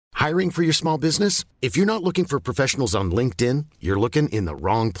Hiring for your small business? If you're not looking for professionals on LinkedIn, you're looking in the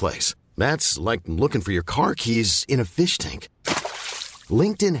wrong place. That's like looking for your car keys in a fish tank.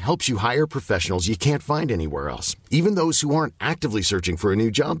 LinkedIn helps you hire professionals you can't find anywhere else, even those who aren't actively searching for a new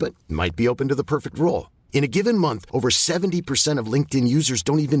job but might be open to the perfect role. In a given month, over 70% of LinkedIn users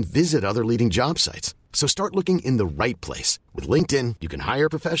don't even visit other leading job sites. So start looking in the right place. With LinkedIn, you can hire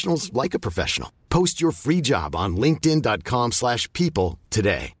professionals like a professional. Post your free job on linkedin.com/people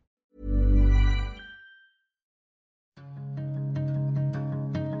today.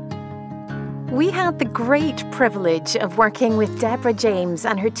 We had the great privilege of working with Deborah James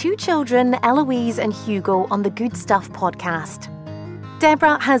and her two children, Eloise and Hugo, on the Good Stuff podcast.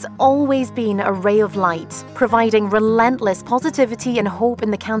 Deborah has always been a ray of light, providing relentless positivity and hope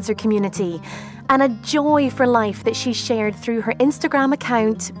in the cancer community, and a joy for life that she shared through her Instagram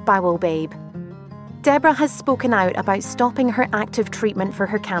account, Bowel Babe. Deborah has spoken out about stopping her active treatment for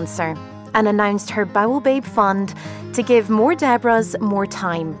her cancer and announced her Bowel Babe Fund to give more Deborahs more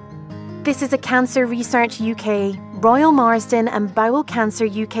time. This is a Cancer Research UK, Royal Marsden and Bowel Cancer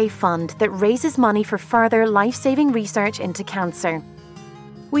UK fund that raises money for further life-saving research into cancer.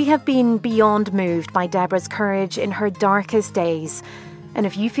 We have been beyond moved by Deborah's courage in her darkest days. And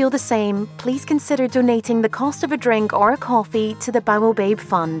if you feel the same, please consider donating the cost of a drink or a coffee to the Bowel Babe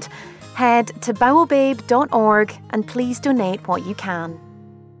Fund. Head to bowelbabe.org and please donate what you can.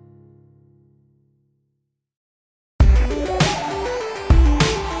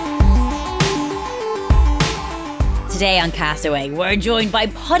 Today on Castaway, we're joined by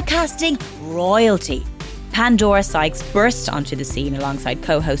podcasting royalty. Pandora Sykes burst onto the scene alongside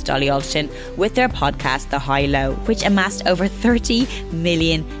co-host Dolly Alderton with their podcast The High Low, which amassed over 30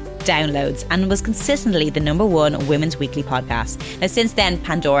 million downloads and was consistently the #1 women's weekly podcast. Now, since then,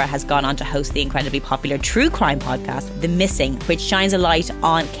 Pandora has gone on to host the incredibly popular true crime podcast The Missing, which shines a light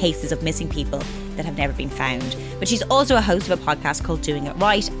on cases of missing people that have never been found. But she's also a host of a podcast called Doing It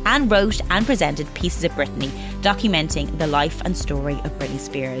Right and wrote and presented Pieces of Britney, documenting the life and story of Britney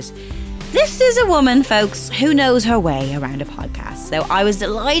Spears. This is a woman, folks, who knows her way around a podcast. So I was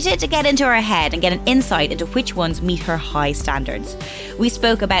delighted to get into her head and get an insight into which ones meet her high standards. We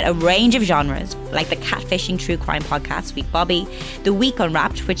spoke about a range of genres, like the catfishing true crime podcast Sweet Bobby, The Week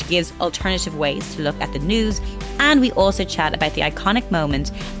Unwrapped, which gives alternative ways to look at the news, and we also chat about the iconic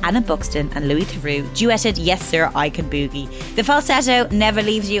moment Anna Buxton and Louis Theroux duetted Yes Sir, I Can Boogie. The falsetto never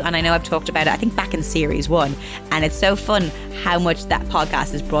leaves you, and I know I've talked about it, I think back in series 1, and it's so fun how much that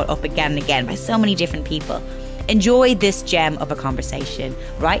podcast is brought up again and again by so many different people. Enjoy this gem of a conversation.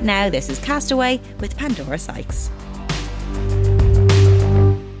 Right now, this is Castaway with Pandora Sykes.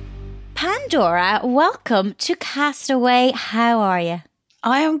 Pandora, welcome to Castaway. How are you?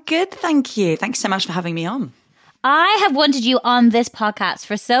 I am good, thank you. Thanks so much for having me on. I have wanted you on this podcast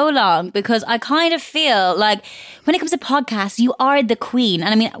for so long because I kind of feel like when it comes to podcasts, you are the queen.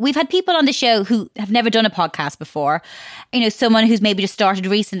 And I mean, we've had people on the show who have never done a podcast before. You know, someone who's maybe just started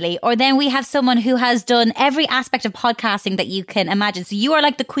recently. Or then we have someone who has done every aspect of podcasting that you can imagine. So you are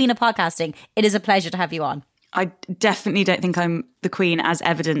like the queen of podcasting. It is a pleasure to have you on. I definitely don't think I'm the queen, as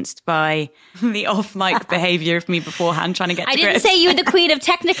evidenced by the off-mic behaviour of me beforehand trying to get to I didn't grips. say you were the queen of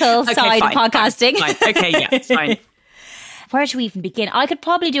technical side of podcasting. Fine. Okay, yeah, it's fine. Where should we even begin? I could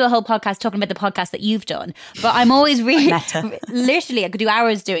probably do a whole podcast talking about the podcast that you've done, but I'm always really, literally, I could do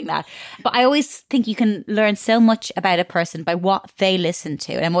hours doing that. But I always think you can learn so much about a person by what they listen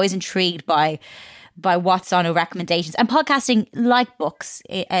to. And I'm always intrigued by what's on our recommendations. And podcasting, like books,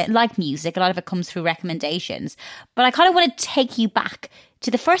 like music, a lot of it comes through recommendations. But I kind of want to take you back to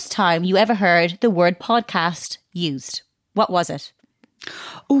the first time you ever heard the word podcast used. What was it?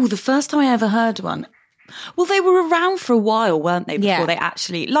 Oh, the first time I ever heard one. Well, they were around for a while, weren't they? Before they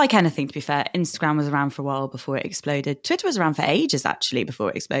actually, like anything, to be fair, Instagram was around for a while before it exploded. Twitter was around for ages, actually,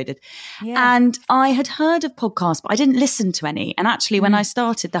 before it exploded. Yeah. And I had heard of podcasts, but I didn't listen to any. And actually, when I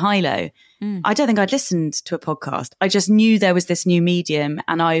started the High Low, I don't think I'd listened to a podcast. I just knew there was this new medium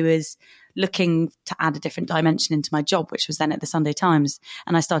and I was looking to add a different dimension into my job, which was then at the Sunday Times.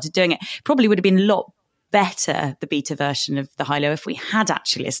 And I started doing it. Probably would have been a lot better, the beta version of the High Low, if we had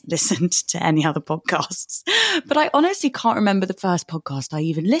actually listened to any other podcasts. But I honestly can't remember the first podcast I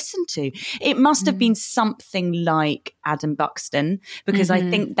even listened to. It must have been something like Adam Buxton, because I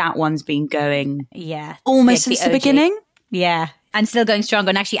think that one's been going almost since the beginning. Yeah. And still going stronger.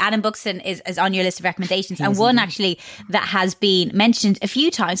 And actually, Adam Buxton is on your list of recommendations. And one actually that has been mentioned a few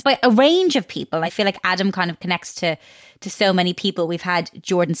times by a range of people. I feel like Adam kind of connects to so many people. We've had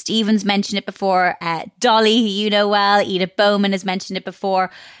Jordan Stevens mention it before. Dolly, who you know well. Edith Bowman has mentioned it before.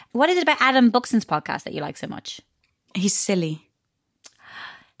 What is it about Adam Buxton's podcast that you like so much? He's silly.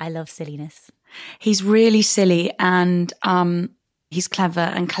 I love silliness. He's really silly and he's clever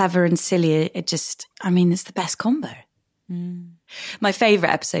and silly. It's the best combo. My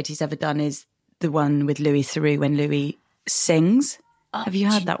favourite episode he's ever done is the one with Louis Theroux when Louis sings. Have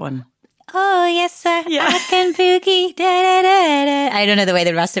you heard that one? Oh, yes, sir. Yeah. I can boogie. Da, da, da, da. I don't know the way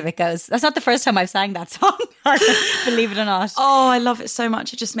the rest of it goes. That's not the first time I've sang that song, believe it or not. Oh, I love it so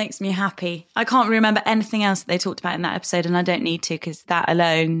much. It just makes me happy. I can't remember anything else that they talked about in that episode, and I don't need to because that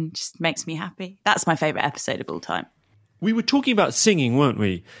alone just makes me happy. That's my favourite episode of all time. We were talking about singing, weren't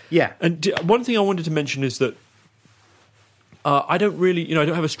we? Yeah. And one thing I wanted to mention is that I don't really, I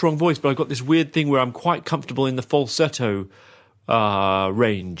don't have a strong voice, but I've got this weird thing where I'm quite comfortable in the falsetto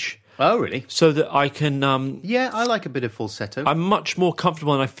range. Oh, really? So that I can... yeah, I like a bit of falsetto. I'm much more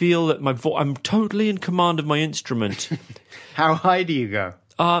comfortable and I feel that I'm totally in command of my instrument. How high do you go?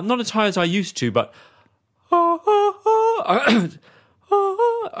 Not as high as I used to, but... I'd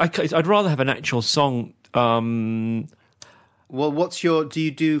rather have an actual song... Well, do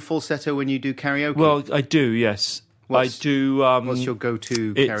you do falsetto when you do karaoke? Well, I do, yes. What's your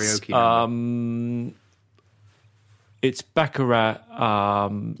go-to karaoke number? It's Baccarat,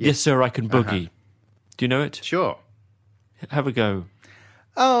 Yes Sir, I Can Boogie. Do you know it? Sure. Have a go.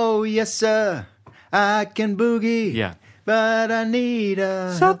 Oh, yes sir, I can boogie. Yeah. But I need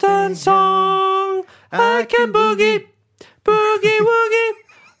a Southern song. I can boogie, boogie woogie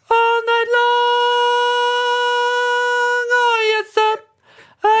all night long. Oh, yes sir,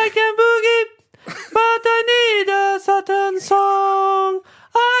 I can boogie, but I need a Southern song.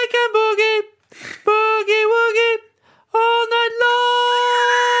 I can boogie, boogie woogie all night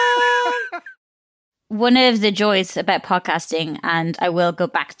long. One of the joys about podcasting, and I will go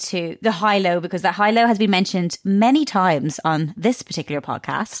back to the high-low because the high-low has been mentioned many times on this particular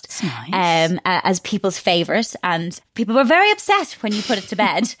podcast. That's nice. As people's favourite, and people were very upset when you put it to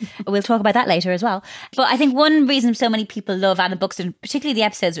bed. We'll talk about that later as well. But I think one reason so many people love Anna Buxton, particularly the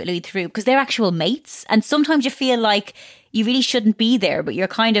episodes with Louis Theroux, because they're actual mates, and sometimes you feel like you really shouldn't be there, but you're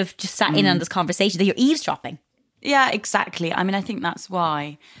kind of just sat in on this conversation, that you're eavesdropping. Yeah, exactly. I mean, I think that's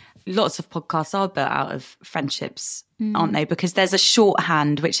why lots of podcasts are built out of friendships, aren't they? Because there's a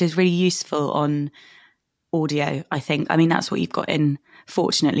shorthand which is really useful on audio, I think. I mean, that's what you've got in,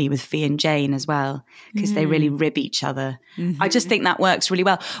 fortunately, with Fee and Jane as well, because they really rib each other. I just think that works really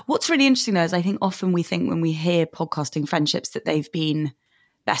well. What's really interesting, though, is I think often we think when we hear podcasting friendships that they've been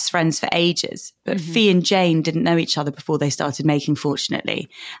best friends for ages, but Fee and Jane didn't know each other before they started making Fortunately.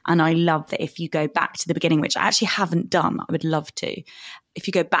 And I love that if you go back to the beginning, which I actually haven't done, I would love to. If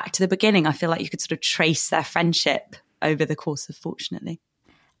you go back to the beginning, I feel like you could sort of trace their friendship over the course of Fortunately.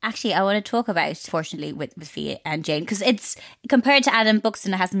 Actually, I want to talk about Fortunately with Fee and Jane, because it's, compared to Adam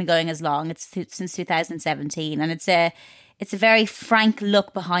Buxton, it hasn't been going as long. It's since 2017, and it's a very frank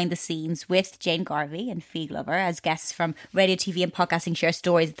look behind the scenes with Jane Garvey and Fee Glover as guests from radio, TV and podcasting share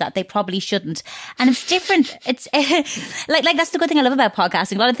stories that they probably shouldn't. And it's different. It's like that's the good thing I love about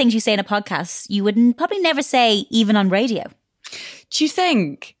podcasting. A lot of things you say in a podcast, you would probably never say even on radio. Do you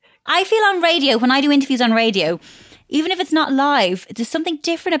think? I feel on radio, when I do interviews on radio, even if it's not live, there's something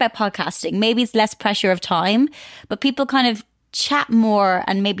different about podcasting. Maybe it's less pressure of time, but people kind of chat more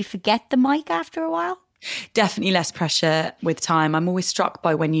and maybe forget the mic after a while. Definitely less pressure with time. I'm always struck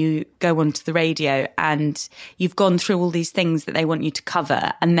by when you go onto the radio and you've gone through all these things that they want you to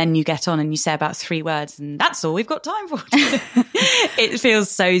cover, and then you get on and you say about 3 words and that's all we've got time for. It feels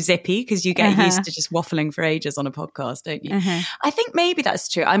so zippy because you get used to just waffling for ages on a podcast, don't you? I think maybe that's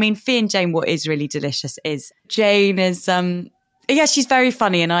true. I mean, Fee and Jane, what is really delicious is Jane is, she's very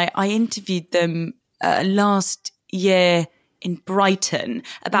funny. And I interviewed them last year in Brighton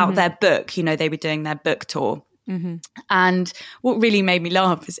about their book. You know, they were doing their book tour. And what really made me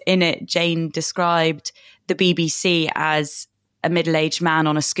laugh is in it, Jane described the BBC as a middle-aged man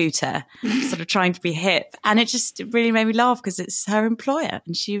on a scooter, sort of trying to be hip. And it just really made me laugh because it's her employer.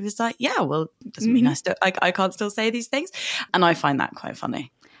 And she was like, yeah, well, doesn't mean I can't still say these things. And I find that quite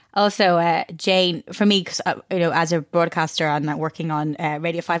funny. Also, Jane, for me, cause, as a broadcaster and working on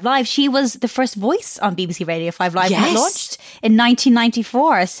Radio 5 Live, she was the first voice on BBC Radio 5 Live when it launched in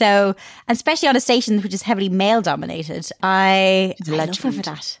 1994. So, especially on a station which is heavily male dominated, I love her for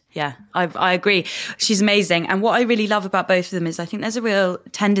that. Yeah, I agree. She's amazing. And what I really love about both of them is I think there's a real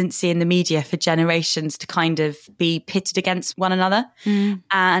tendency in the media for generations to kind of be pitted against one another.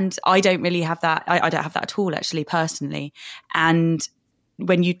 And I don't really have that. I don't have that at all, actually, personally. And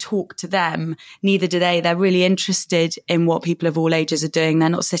when you talk to them, neither do they. They're really interested in what people of all ages are doing. They're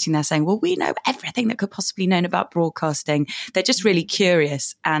not sitting there saying, well, we know everything that could possibly be known about broadcasting. They're just really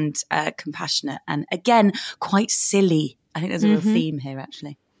curious and compassionate and, again, quite silly. I think there's a real theme here,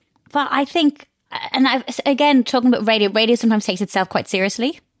 actually. But I think, and again, talking about radio sometimes takes itself quite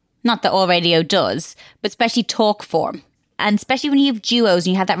seriously. Not that all radio does, but especially talk form. And especially when you have duos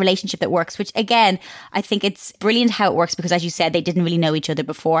and you have that relationship that works, which again, I think it's brilliant how it works because, as you said, they didn't really know each other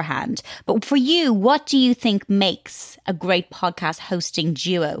beforehand. But for you, what do you think makes a great podcast hosting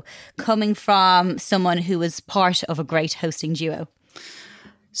duo coming from someone who was part of a great hosting duo?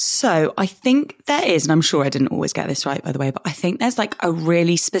 So I think there is, and I'm sure I didn't always get this right, by the way, but I think there's like a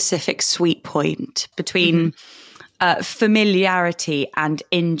really specific sweet point between familiarity and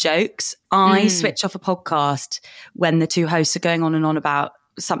in-jokes. I switch off a podcast when the two hosts are going on and on about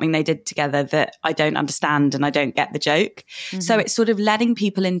something they did together that I don't understand and I don't get the joke. So it's sort of letting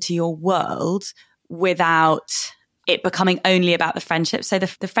people into your world without it becoming only about the friendship. So the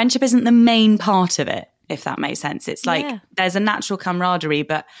friendship isn't the main part of it, if that makes sense. It's like there's a natural camaraderie,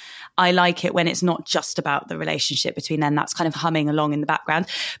 but I like it when it's not just about the relationship between them. That's kind of humming along in the background.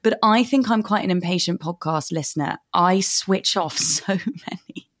 But I think I'm quite an impatient podcast listener. I switch off so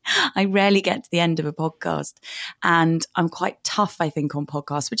many. I rarely get to the end of a podcast. And I'm quite tough, I think, on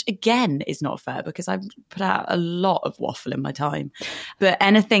podcasts, which again is not fair because I've put out a lot of waffle in my time. But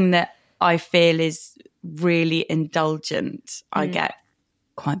anything that I feel is really indulgent, I get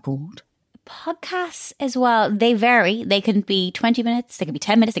quite bored. Podcasts as well, they vary. They can be 20 minutes, they can be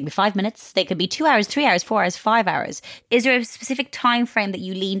 10 minutes, they can be 5 minutes, they can be 2 hours, 3 hours, 4 hours, 5 hours. Is there a specific time frame that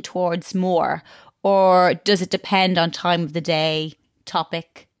you lean towards more, or does it depend on time of the day,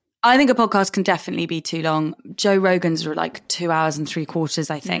 topic? I think a podcast can definitely be too long. Joe Rogan's are like 2 hours and 3/4,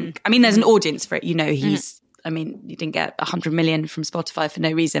 I think. I mean, there's an audience for it. You know, I mean, you didn't get 100 million from Spotify for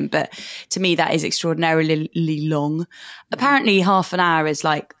no reason, but to me, that is extraordinarily long. Apparently, half an hour is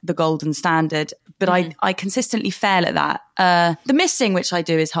like the golden standard, but I consistently fail at that. The Missing, which I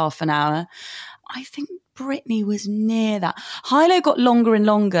do, is half an hour. I think Britney was near that. Hilo got longer and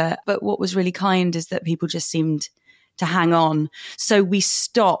longer, but what was really kind is that people just seemed to hang on. So we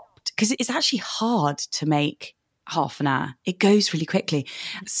stopped, because it's actually hard to make half an hour. It goes really quickly.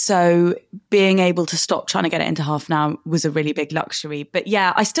 So being able to stop trying to get it into half an hour was a really big luxury. But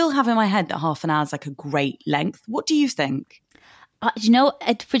yeah, I still have in my head that half an hour is like a great length. What do you think? You know,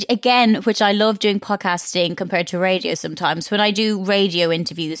 again, which I love doing podcasting compared to radio sometimes. When I do radio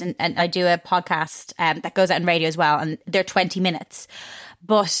interviews and I do a podcast that goes out on radio as well, and they're 20 minutes,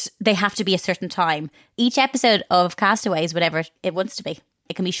 but they have to be a certain time. Each episode of Castaway is whatever it wants to be.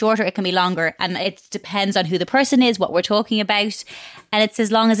 It can be shorter, it can be longer, and it depends on who the person is, what we're talking about, and it's as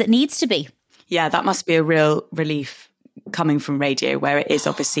long as it needs to be. Yeah, that must be a real relief coming from radio, where it is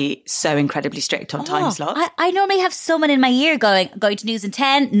obviously so incredibly strict on time slots. I normally have someone in my ear going to news in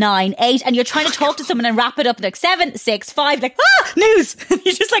 10, 9, 8, and you're trying to talk to someone and wrap it up in like 7, 6, 5, like, news!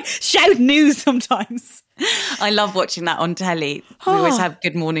 You just like shout news sometimes. I love watching that on telly. We always have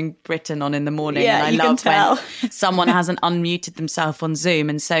Good Morning Britain on in the morning. Yeah, and I love when someone hasn't unmuted themselves on Zoom.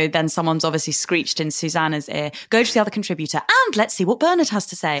 And so then someone's obviously screeched in Susanna's ear, go to the other contributor and let's see what Bernard has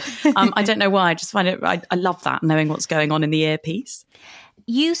to say. I don't know why. I just find it, I love that, knowing what's going on in the earpiece.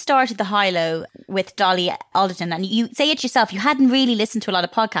 You started the Hilo with Dolly Alderton, and you say it yourself, you hadn't really listened to a lot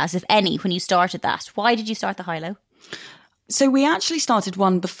of podcasts, if any, when you started that. Why did you start the Hilo? So we actually started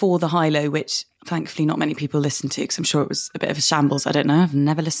one before the Hilo, which thankfully not many people listened to because I'm sure it was a bit of a shambles. I don't know. I've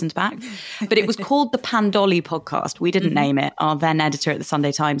never listened back. But it was called the Pandolly Podcast. We didn't name it. Our then editor at the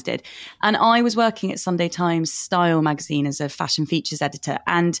Sunday Times did. And I was working at Sunday Times Style magazine as a fashion features editor.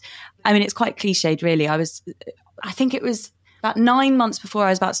 And I mean, it's quite cliched, really. I think it was about 9 months before I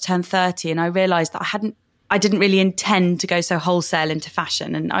was about to turn 30, and I realised that I didn't really intend to go so wholesale into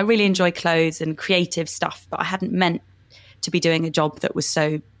fashion. And I really enjoy clothes and creative stuff, but I hadn't meant to be doing a job that was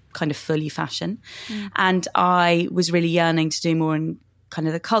so kind of fully fashion. And I was really yearning to do more in kind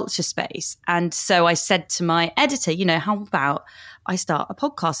of the culture space. And so I said to my editor, you know, how about I start a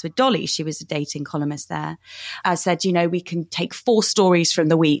podcast with Dolly? She was a dating columnist there. I said, you know, we can take 4 stories from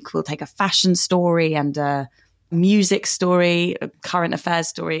the week. We'll take a fashion story and a music story, a current affairs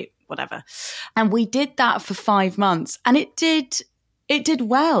story, whatever. And we did that for 5 months, and it did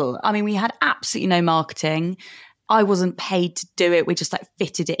well. I mean, we had absolutely no marketing. I wasn't paid to do it. We just like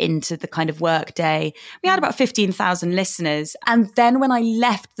fitted it into the kind of work day. We had about 15,000 listeners. And then when I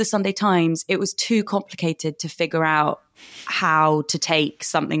left the Sunday Times, it was too complicated to figure out how to take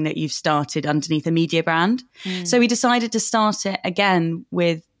something that you've started underneath a media brand. So we decided to start it again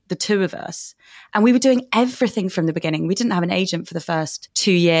with the two of us. And we were doing everything from the beginning. We didn't have an agent for the first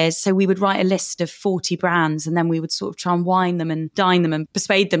 2 years. So we would write a list of 40 brands, and then we would sort of try and wine them and dine them and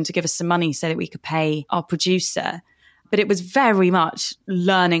persuade them to give us some money so that we could pay our producer. But it was very much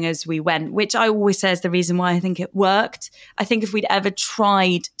learning as we went, which I always say is the reason why I think it worked. I think if we'd ever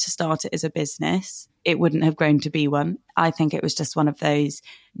tried to start it as a business, it wouldn't have grown to be one. I think it was just one of those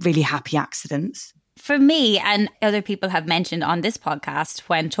really happy accidents. For me, and other people have mentioned on this podcast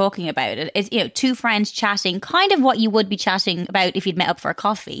when talking about it, it's, two friends chatting, kind of what you would be chatting about if you'd met up for a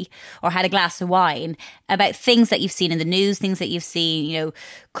coffee or had a glass of wine, about things that you've seen in the news, things that you've seen,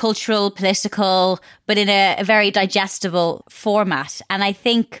 cultural, political, but in a very digestible format. And I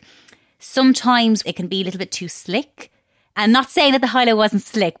think sometimes it can be a little bit too slick. And not saying that the high-low wasn't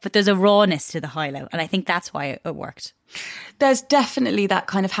slick, but there's a rawness to the high-low. And I think that's why it worked. There's definitely that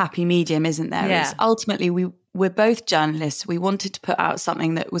kind of happy medium, isn't there? Yeah. Ultimately, we're both journalists. We wanted to put out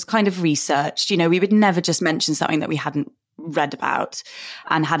something that was kind of researched. We would never just mention something that we hadn't read about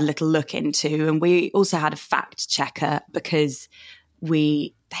and had a little look into. And we also had a fact checker because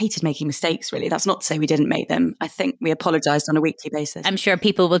we hated making mistakes, really. That's not to say we didn't make them. I think we apologised on a weekly basis. I'm sure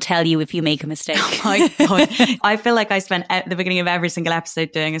people will tell you if you make a mistake. Oh my God. I feel like I spent the beginning of every single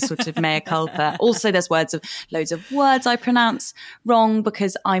episode doing a sort of mea culpa. Also, there's loads of words I pronounce wrong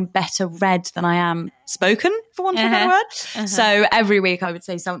because I'm better read than I am spoken, for want of a better word. So every week I would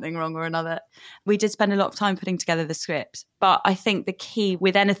say something wrong or another. We did spend a lot of time putting together the script. But I think the key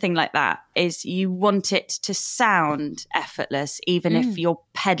with anything like that is you want it to sound effortless, even if you're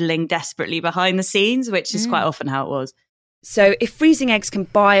peddling desperately behind the scenes, which is quite often how it was. So if freezing eggs can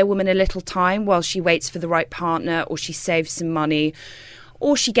buy a woman a little time while she waits for the right partner, or she saves some money,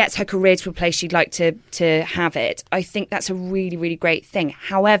 or she gets her career to a place she'd like to have it, I think that's a really, really great thing.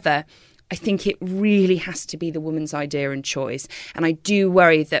 However, I think it really has to be the woman's idea and choice. And I do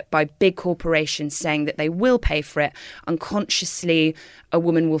worry that by big corporations saying that they will pay for it, unconsciously a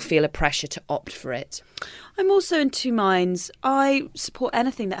woman will feel a pressure to opt for it. I'm also in two minds. I support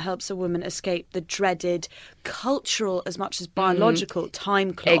anything that helps a woman escape the dreaded cultural as much as biological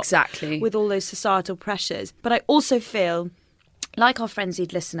time clock. Exactly. With all those societal pressures. But I also feel, like our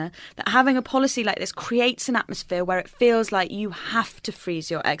frenzied listener, that having a policy like this creates an atmosphere where it feels like you have to freeze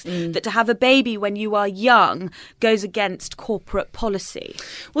your eggs, that to have a baby when you are young goes against corporate policy.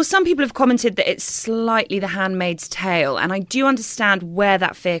 Well, some people have commented that it's slightly The Handmaid's Tale, and I do understand where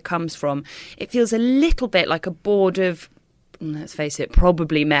that fear comes from. It feels a little bit like a board of, let's face it,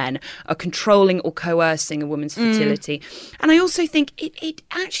 probably men, are controlling or coercing a woman's fertility. And I also think it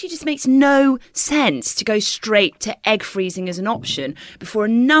actually just makes no sense to go straight to egg freezing as an option before a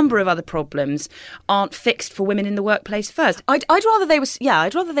number of other problems aren't fixed for women in the workplace first. I'd rather they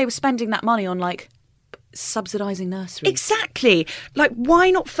were spending that money on subsidising nurseries. Exactly.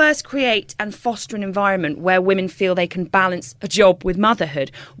 Why not first create and foster an environment where women feel they can balance a job with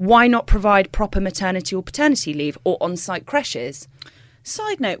motherhood? Why not provide proper maternity or paternity leave or on-site creches?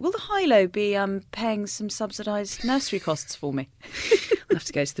 Side note, will the high-low be paying some subsidised nursery costs for me? I'll have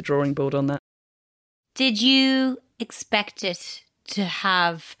to go to the drawing board on that. Did you expect it to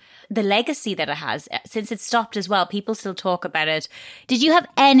have the legacy that it has? Since it stopped as well, people still talk about it. Did you have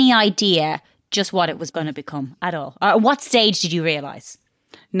any idea just what it was going to become at all? At what stage did you realise?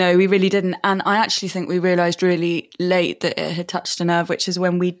 No, we really didn't. And I actually think we realised really late that it had touched a nerve, which is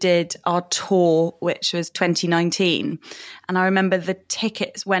when we did our tour, which was 2019. And I remember the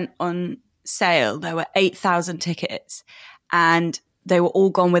tickets went on sale. There were 8,000 tickets and they were all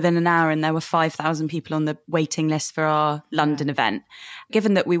gone within an hour, and there were 5,000 people on the waiting list for our London event.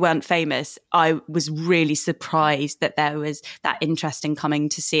 Given that we weren't famous, I was really surprised that there was that interest in coming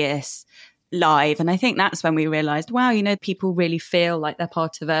to see us live. And I think that's when we realised, wow, people really feel like they're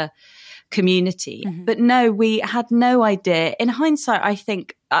part of a community. But no, we had no idea. In hindsight,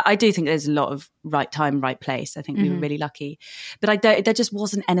 I do think there's a lot of right time, right place. I think we were really lucky. But there just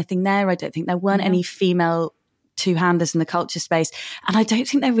wasn't anything there. I don't think there weren't any female two-handers in the culture space. And I don't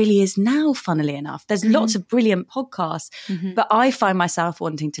think there really is now, funnily enough. There's lots of brilliant podcasts, but I find myself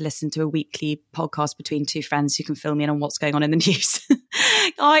wanting to listen to a weekly podcast between two friends who can fill me in on what's going on in the news.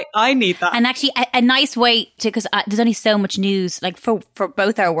 I need that. And actually a nice way to, because there's only so much news, for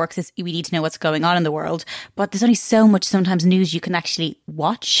both our works, we need to know what's going on in the world, but there's only so much sometimes news you can actually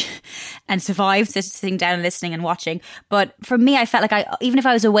watch and survive sitting down and listening and watching. But for me, I felt like even if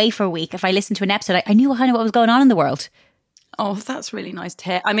I was away for a week, if I listened to an episode, I knew kind of what was going on in the world. Oh, that's really nice to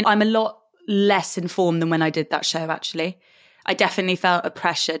hear. I mean, I'm a lot less informed than when I did that show, actually. I definitely felt a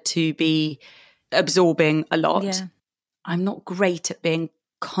pressure to be absorbing a lot. Yeah. I'm not great at being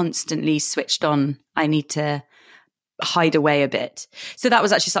constantly switched on. I need to hide away a bit. So that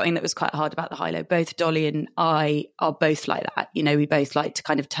was actually something that was quite hard about the high-low. Both Dolly and I are both like that. We both like to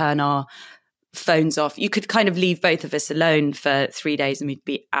kind of turn our phones off. You could kind of leave both of us alone for 3 days and we'd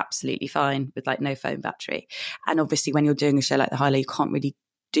be absolutely fine with like no phone battery. And obviously when you're doing a show like The High Low, you can't really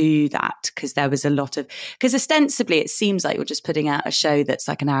do that because there was a lot of, because ostensibly it seems like you're just putting out a show that's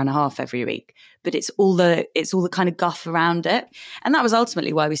like an hour and a half every week, but it's all the kind of guff around it. And that was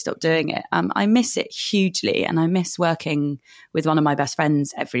ultimately why we stopped doing it. I miss it hugely, and I miss working with one of my best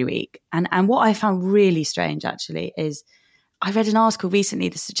friends every week. And what I found really strange actually is I read an article recently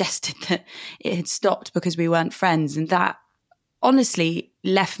that suggested that it had stopped because we weren't friends, and that honestly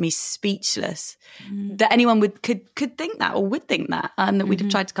left me speechless that anyone could think that or would think that, and that we'd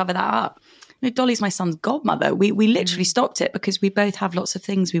have tried to cover that up. You know, Dolly's my son's godmother. We literally stopped it because we both have lots of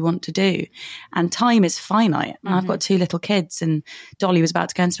things we want to do, and time is finite. And I've got 2 little kids, and Dolly was about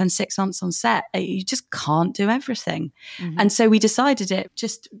to go and spend 6 months on set. You just can't do everything. And so we decided it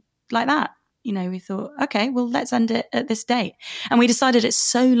just like that. You know, we thought, okay, well, let's end it at this date. And we decided it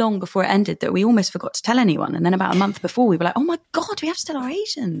so long before it ended that we almost forgot to tell anyone. And then about a month before, we were like, oh my God, we have to tell our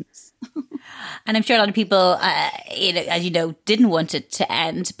agents. And I'm sure a lot of people, as you know, didn't want it to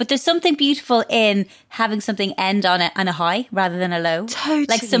end. But there's something beautiful in having something end on a high rather than a low. Totally.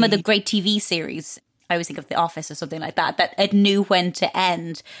 Like some of the great TV series. I always think of The Office or something like that it knew when to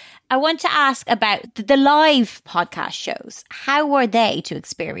end. I want to ask about the live podcast shows. How were they to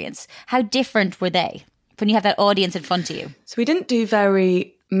experience? How different were they when you have that audience in front of you? So we didn't do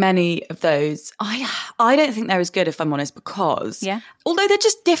very many of those. I don't think they're as good, if I'm honest, because although they're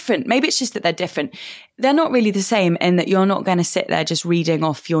just different, maybe it's just that they're different, they're not really the same in that you're not going to sit there just reading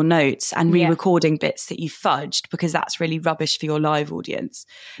off your notes and re-recording bits that you fudged, because that's really rubbish for your live audience.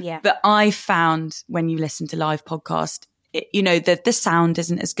 Yeah. But I found when you listen to live podcast, the sound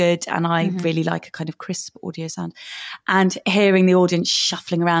isn't as good, and I really like a kind of crisp audio sound, and hearing the audience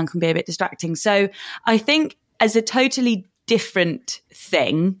shuffling around can be a bit distracting. So I think as a totally different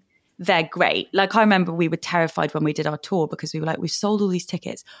thing, they're great. Like I remember we were terrified when we did our tour because we were like, we've sold all these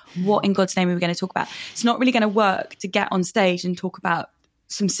tickets. What in God's name are we going to talk about? It's not really going to work to get on stage and talk about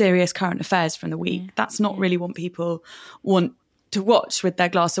some serious current affairs from the week. That's not really what people want to watch with their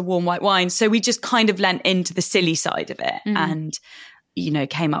glass of warm white wine. So we just kind of lent into the silly side of it and,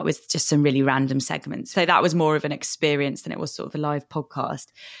 came up with just some really random segments. So that was more of an experience than it was sort of a live podcast.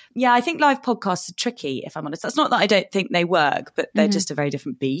 Yeah, I think live podcasts are tricky, if I'm honest. That's not that I don't think they work, but they're just a very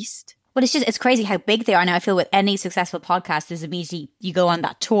different beast. Well, it's crazy how big they are now. I feel with any successful podcast, there's immediately you go on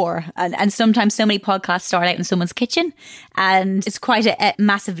that tour. And sometimes so many podcasts start out in someone's kitchen. And it's quite a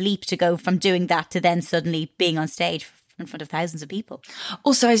massive leap to go from doing that to then suddenly being on stage in front of thousands of people.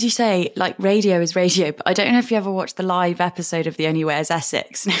 Also, as you say, like radio is radio, but I don't know if you ever watched the live episode of The Only Way Is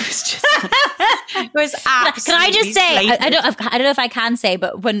Essex. And it was just, it was absolutely. Can I just say, I don't know if I can say,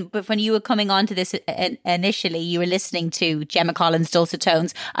 but when you were coming on to this initially, you were listening to Gemma Collins' dulcet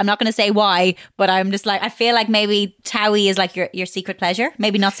tones. I'm not going to say why, but I'm just like, I feel like maybe Towie is like your secret pleasure,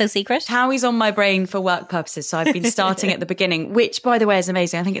 maybe not so secret. Towie's on my brain for work purposes, so I've been starting at the beginning, which by the way is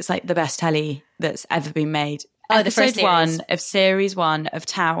amazing. I think it's like the best telly that's ever been made. Oh, the first series 1 of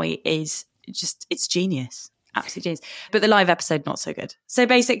Towie is just, it's genius. Absolute genius. But the live episode, not so good. So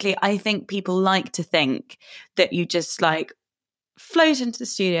basically, I think people like to think that you just like float into the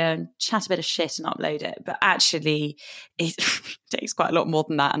studio and chat a bit of shit and upload it. But actually, it takes quite a lot more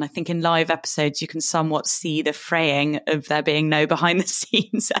than that. And I think in live episodes, you can somewhat see the fraying of there being no behind the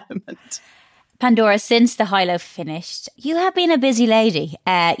scenes element. Pandora, since The High Low finished, you have been a busy lady.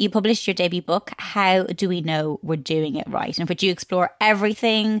 You published your debut book, How Do We Know We're Doing It Right? In which you explore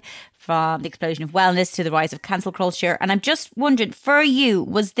everything from the explosion of wellness to the rise of cancel culture. And I'm just wondering, for you,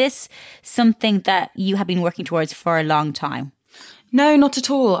 was this something that you have been working towards for a long time? No, not at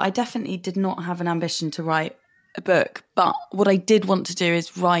all. I definitely did not have an ambition to write a book, but what I did want to do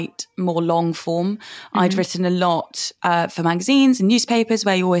is write more long form. I'd written a lot for magazines and newspapers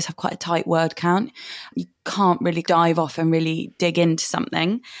where you always have quite a tight word count. You can't really dive off and really dig into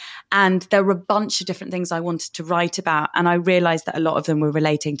something. And there were a bunch of different things I wanted to write about. And I realized that a lot of them were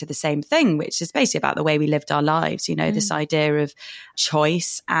relating to the same thing, which is basically about the way we lived our lives, this idea of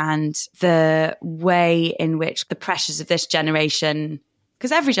choice and the way in which the pressures of this generation,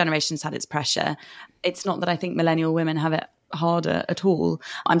 because every generation's had its pressure. It's not that I think millennial women have it harder at all.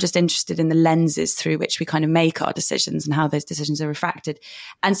 I'm just interested in the lenses through which we kind of make our decisions and how those decisions are refracted.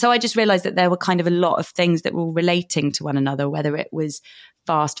 And so I just realized that there were kind of a lot of things that were relating to one another, whether it was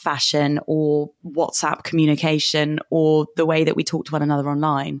fast fashion or WhatsApp communication or the way that we talk to one another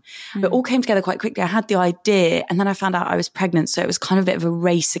online. But it all came together quite quickly. I had the idea and then I found out I was pregnant. So it was kind of a bit of a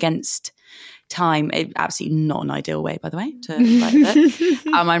race against time, absolutely not an ideal way, by the way, to write a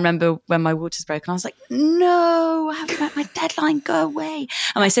book. I remember when my waters broke and I was like, no, I haven't met my deadline, go away.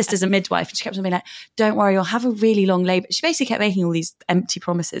 And my sister's a midwife and she kept on being like, don't worry, you'll have a really long labour. She basically kept making all these empty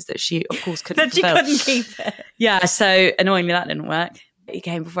promises that she, of course, couldn't fulfill. That she couldn't keep it. Yeah, so annoyingly that didn't work. It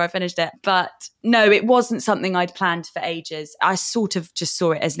came before I finished it. But no, it wasn't something I'd planned for ages. I sort of just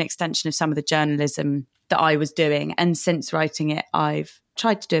saw it as an extension of some of the journalism that I was doing. And since writing it, I've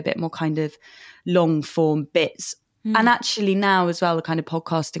tried to do a bit more kind of long form bits. And actually now as well, the kind of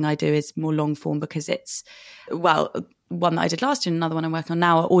podcasting I do is more long form because it's, well, one that I did last year and another one I'm working on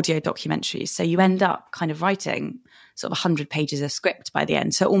now are audio documentaries. So you end up kind of writing sort of 100 pages of script by the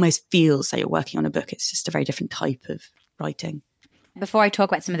end. So it almost feels like you're working on a book. It's just a very different type of writing. Before I talk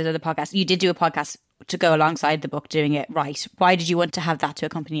about some of the other podcasts, you did do a podcast to go alongside the book, doing it right. Why did you want to have that to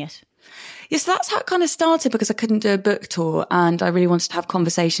accompany it? Yes, that's how it kind of started because I couldn't do a book tour and I really wanted to have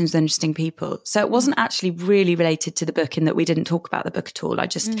conversations with interesting people. So it wasn't actually really related to the book in that we didn't talk about the book at all. I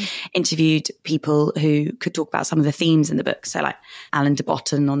just interviewed people who could talk about some of the themes in the book. So like Alan de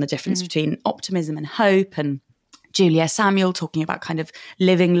Botton on the difference between optimism and hope, and Julia Samuel talking about kind of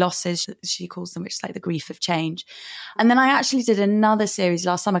living losses, she calls them, which is like the grief of change. And then I actually did another series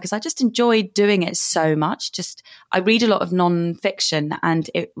last summer because I just enjoyed doing it so much. I read a lot of non-fiction and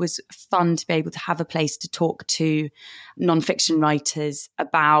it was fun to be able to have a place to talk to non-fiction writers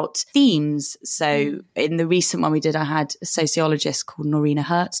about themes. So in the recent one we did, I had a sociologist called Norina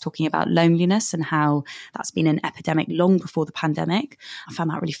Hertz talking about loneliness and how that's been an epidemic long before the pandemic. I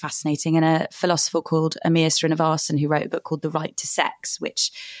found that really fascinating. And a philosopher called Amir Srinivasan, who wrote a book called The Right to Sex,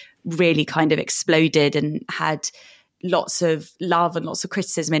 which really kind of exploded and had lots of love and lots of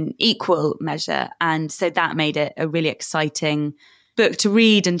criticism in equal measure. And so that made it a really exciting book to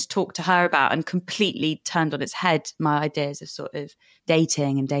read and to talk to her about, and completely turned on its head my ideas of sort of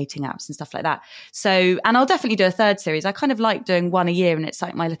dating and dating apps and stuff like that. So, and I'll definitely do a third series. I kind of like doing one a year and it's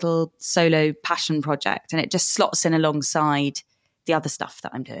like my little solo passion project and it just slots in alongside the other stuff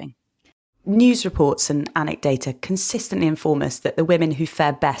that I'm doing. News reports and anecdata consistently inform us that the women who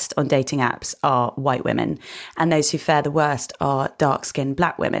fare best on dating apps are white women, and those who fare the worst are dark-skinned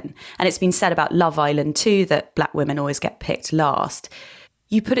black women. And it's been said about Love Island too that black women always get picked last.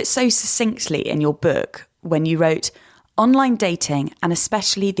 You put it so succinctly in your book when you wrote, "Online dating, and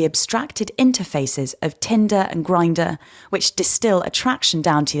especially the abstracted interfaces of Tinder and Grindr, which distill attraction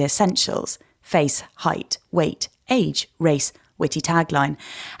down to the essentials, face, height, weight, age, race, witty tagline,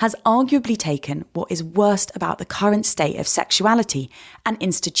 has arguably taken what is worst about the current state of sexuality and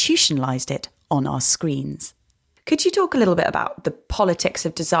institutionalised it on our screens." Could you talk a little bit about the politics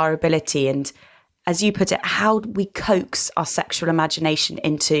of desirability and, as you put it, how we coax our sexual imagination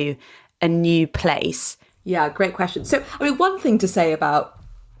into a new place? Yeah, great question. So, I mean, one thing to say about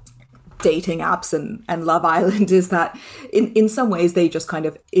dating apps and Love Island is that in some ways they just kind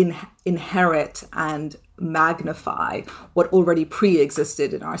of inherit and magnify what already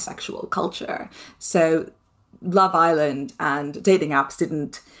pre-existed in our sexual culture. So Love Island and dating apps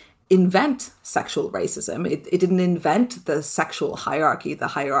didn't invent sexual racism. It didn't invent the sexual hierarchy, the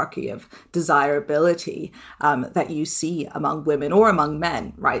hierarchy of desirability that you see among women or among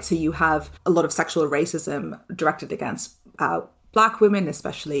men, right? So you have a lot of sexual racism directed against Black women,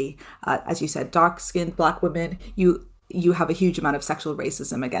 especially, as you said, dark-skinned Black women. You have a huge amount of sexual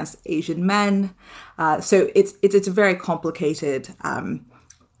racism against Asian men. So it's a very complicated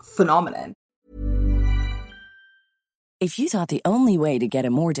phenomenon. If you thought the only way to get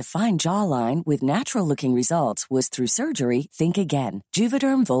a more defined jawline with natural-looking results was through surgery, think again.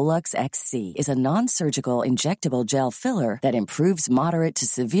 Juvederm Volux XC is a non-surgical injectable gel filler that improves moderate to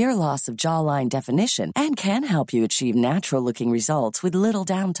severe loss of jawline definition and can help you achieve natural-looking results with little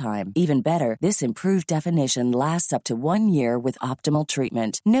downtime. Even better, this improved definition lasts up to 1 year with optimal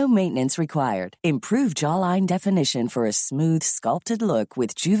treatment. No maintenance required. Improve jawline definition for a smooth, sculpted look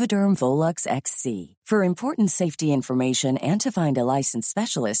with Juvederm Volux XC. For important safety information and to find a licensed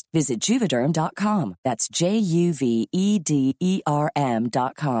specialist, visit Juvederm.com. That's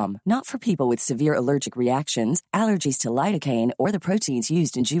JUVEDERM.com. Not for people with severe allergic reactions, allergies to lidocaine, or the proteins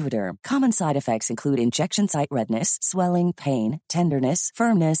used in Juvederm. Common side effects include injection site redness, swelling, pain, tenderness,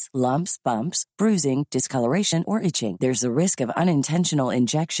 firmness, lumps, bumps, bruising, discoloration, or itching. There's a risk of unintentional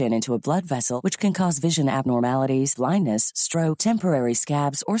injection into a blood vessel, which can cause vision abnormalities, blindness, stroke, temporary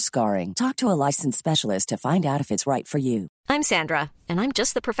scabs, or scarring. Talk to a licensed specialist to find out if it's right for you. I'm Sandra, and I'm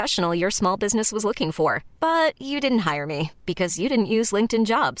just the professional your small business was looking for. But you didn't hire me because you didn't use LinkedIn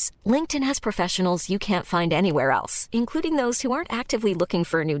Jobs. LinkedIn has professionals you can't find anywhere else, including those who aren't actively looking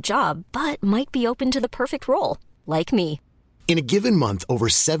for a new job, but might be open to the perfect role, like me. In a given month, over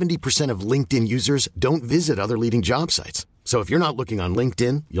 70% of LinkedIn users don't visit other leading job sites. So if you're not looking on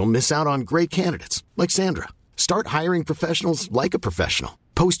LinkedIn, you'll miss out on great candidates like Sandra. Start hiring professionals like a professional.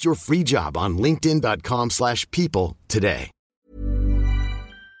 Post your free job on linkedin.com/people today.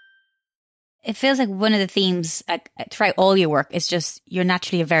 It feels like one of the themes throughout all your work is just you're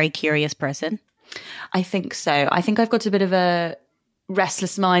naturally a very curious person. I think so. I think I've got a bit of a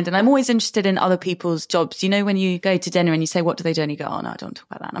restless mind, and I'm always interested in other people's jobs. You know, when you go to dinner and you say, what do they do? And you go, oh no, I don't talk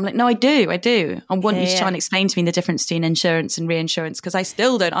about that. And I'm like, no, I do. I want you to try and explain to me the difference between insurance and reinsurance, because I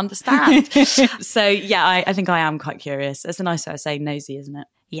still don't understand. So yeah, I think I am quite curious. It's a nice way of saying nosy, isn't it?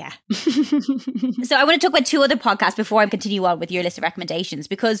 Yeah. So I want to talk about 2 other podcasts before I continue on with your list of recommendations,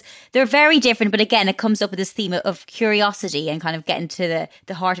 because they're very different. But again, it comes up with this theme of curiosity and kind of getting to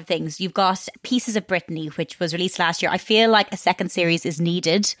the heart of things. You've got Pieces of Brittany, which was released last year. I feel like a second series is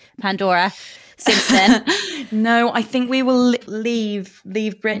needed, Pandora, since then. No, I think we will leave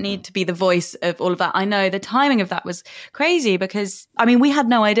Brittany to be the voice of all of that. I know the timing of that was crazy because, I mean, we had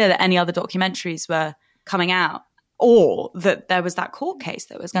no idea that any other documentaries were coming out, or that there was that court case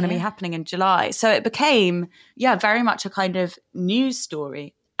that was going to be happening in July. So it became, very much a kind of news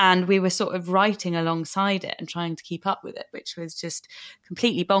story. And we were sort of writing alongside it and trying to keep up with it, which was just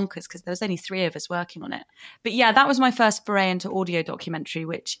completely bonkers because there was only 3 of us working on it. But yeah, that was my first foray into audio documentary,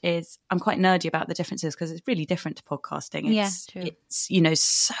 which is, I'm quite nerdy about the differences because it's really different to podcasting. It's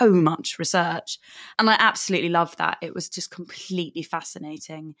so much research. And I absolutely loved that. It was just completely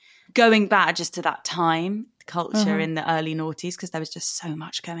fascinating. Going back just to that time, culture in the early noughties, because there was just so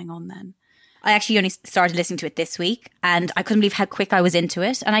much going on then. I actually only started listening to it this week and I couldn't believe how quick I was into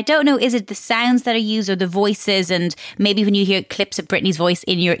it. And I don't know, is it the sounds that are used or the voices? And maybe when you hear clips of Brittany's voice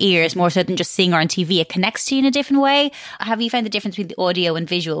in your ears, more so than just seeing her on TV, it connects to you in a different way. Have you found the difference between the audio and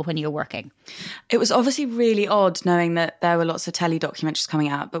visual when you're working? It was obviously really odd knowing that there were lots of telly documentaries coming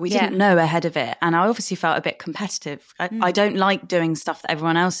out, but we didn't know ahead of it. And I obviously felt a bit competitive. I don't like doing stuff that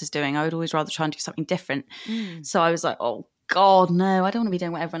everyone else is doing. I would always rather try and do something different. So I was like, oh, God, no, I don't want to be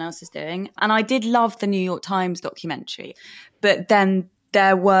doing what everyone else is doing. And I did love the New York Times documentary. But then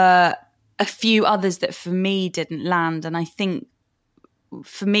there were a few others that for me didn't land. And I think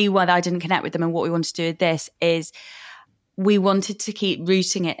for me, why I didn't connect with them and what we wanted to do with this is we wanted to keep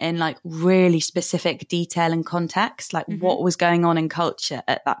rooting it in like really specific detail and context, like what was going on in culture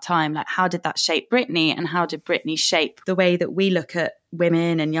at that time. Like how did that shape Brittany and how did Brittany shape the way that we look at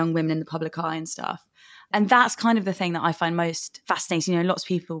women and young women in the public eye and stuff? And that's kind of the thing that I find most fascinating. You know, lots of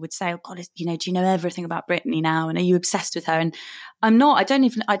people would say, oh God, do you know everything about Brittany now? And are you obsessed with her? And I'm not. I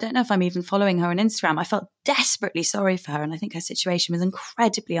don't know if I'm even following her on Instagram. I felt desperately sorry for her. And I think her situation was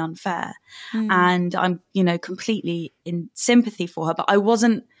incredibly unfair. And I'm, completely in sympathy for her. But I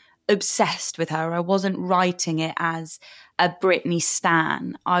wasn't obsessed with her. I wasn't writing it as a Brittany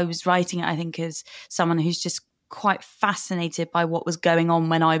stan. I was writing it, I think, as someone who's just quite fascinated by what was going on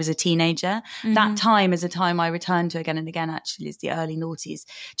when I was a teenager. That time is a time I return to again and again, actually, is the early noughties,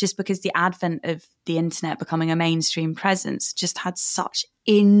 just because the advent of the internet becoming a mainstream presence just had such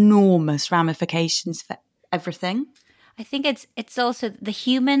enormous ramifications for everything. I think it's also the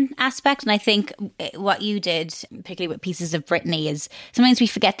human aspect. And I think what you did, particularly with Pieces of Brittany, is sometimes we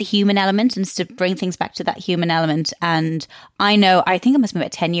forget the human element and to bring things back to that human element. And I think it must have been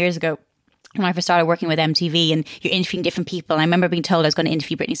about 10 years ago, when I first started working with MTV and you're interviewing different people. And I remember being told I was going to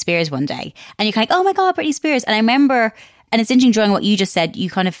interview Britney Spears one day. And you're kind of like, oh my God, Britney Spears. And I remember, and it's interesting during what you just said, you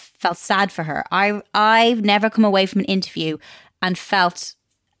kind of felt sad for her. I've never come away from an interview and felt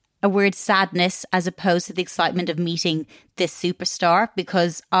a weird sadness as opposed to the excitement of meeting this superstar,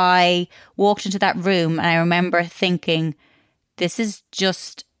 because I walked into that room and I remember thinking, this is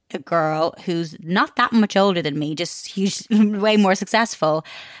just a girl who's not that much older than me, just huge, way more successful.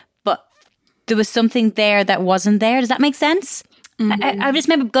 There was something there that wasn't there. Does that make sense? I just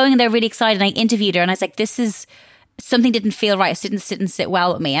remember going in there really excited and I interviewed her and I was like, something didn't feel right. It didn't sit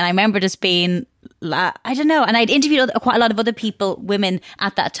well with me. And I remember just being, I don't know. And I'd interviewed quite a lot of other people, women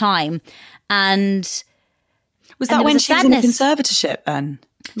at that time. And was that when she was in a conservatorship then?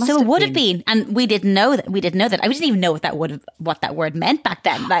 So it would have been, and we didn't know that. I didn't even know what that word meant back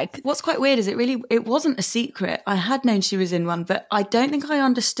then. Like, what's quite weird is it wasn't a secret. I had known she was in one, but I don't think I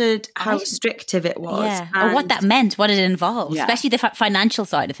understood how restrictive it was, or what that meant, what it involved, especially the financial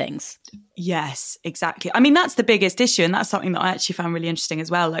side of things. Yes, exactly. I mean, that's the biggest issue, and that's something that I actually found really interesting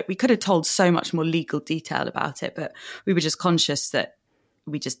as well. Like, we could have told so much more legal detail about it, but we were just conscious that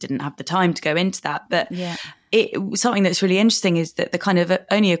we just didn't have the time to go into that. But something that's really interesting is that the kind of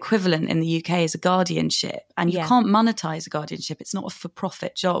only equivalent in the UK is a guardianship, and you can't monetize a guardianship. It's not a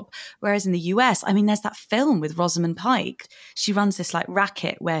for-profit job. Whereas in the US, I mean, there's that film with Rosamund Pike. She runs this like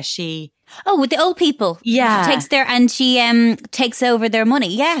racket where she... Oh, with the old people. Yeah. She takes over their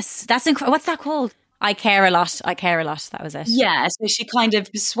money. Yes. That's incredible. What's that called? I Care a Lot. That was it. Yeah. So she kind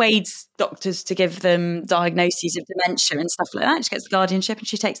of persuades doctors to give them diagnoses of dementia and stuff like that. She gets the guardianship and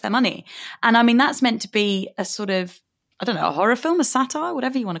she takes their money. And I mean, that's meant to be a sort of, I don't know, a horror film, a satire,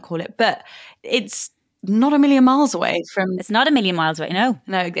 whatever you want to call it. But it's not a million miles away from... It's not a million miles away, no.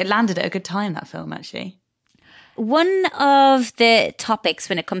 No, it landed at a good time, that film, actually. One of the topics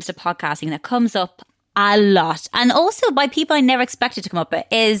when it comes to podcasting that comes up a lot, and also by people I never expected to come up with,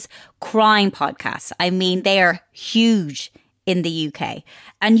 is crime podcasts. I mean, they are huge in the UK.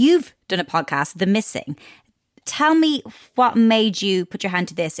 And you've done a podcast, The Missing. Tell me what made you put your hand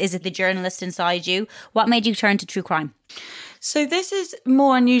to this. Is it the journalist inside you? What made you turn to true crime? So this is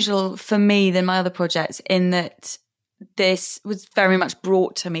more unusual for me than my other projects in that this was very much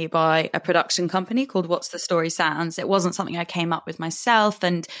brought to me by a production company called What's the Story Sounds. It wasn't something I came up with myself,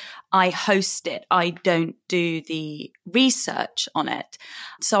 and I host it. I don't do the research on it.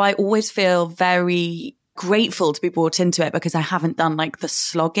 So I always feel very grateful to be brought into it because I haven't done like the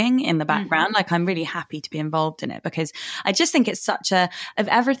slogging in the background. Like I'm really happy to be involved in it because I just think it's such of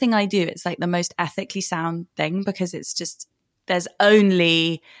everything I do, it's like the most ethically sound thing because it's just, there's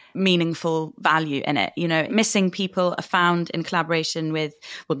only meaningful value in it. You know, missing people are found in collaboration with,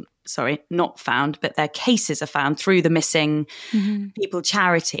 not found, but their cases are found through the Missing People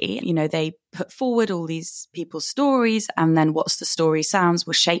charity. You know, they put forward all these people's stories, and then What's the Story Sounds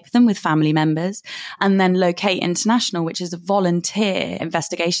will shape them with family members. And then Locate International, which is a volunteer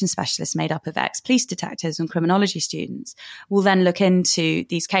investigation specialist made up of ex-police detectives and criminology students, will then look into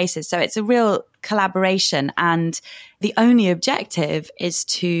these cases. So it's a real collaboration. And the only objective is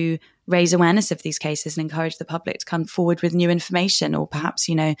to raise awareness of these cases and encourage the public to come forward with new information, or perhaps,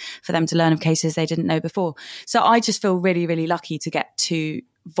 you know, for them to learn of cases they didn't know before. So I just feel really, really lucky to get to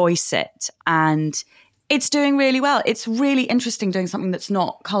voice it, and it's doing really well. It's really interesting doing something that's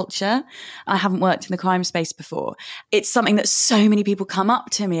not culture. I haven't worked in the crime space before. It's something that so many people come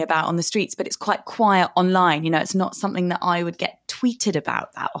up to me about on the streets, but it's quite quiet online. You know, it's not something that I would get tweeted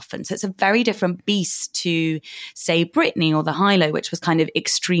about that often. So it's a very different beast to, say, Britney or The High Low, which was kind of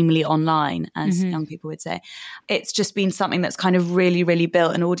extremely online, as young people would say. It's just been something that's kind of really, really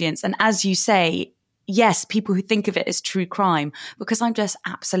built an audience. And as you say, yes, people who think of it as true crime, because I'm just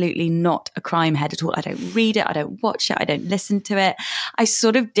absolutely not a crime head at all. I don't read it. I don't watch it. I don't listen to it. I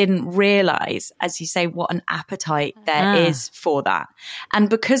sort of didn't realize, as you say, what an appetite there is for that. And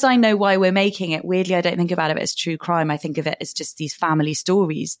because I know why we're making it, weirdly, I don't think about it as true crime. I think of it as just these family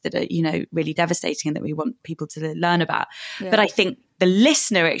stories that are, you know, really devastating and that we want people to learn about. Yeah. But I think the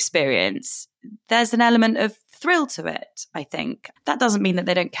listener experience, there's an element of thrill to it, I think. That doesn't mean that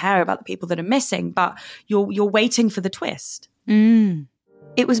they don't care about the people that are missing, but you're waiting for the twist.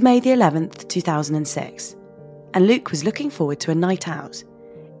 It was May the 11th, 2006, and Luke was looking forward to a night out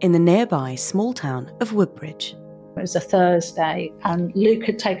in the nearby small town of Woodbridge. It was a Thursday, and Luke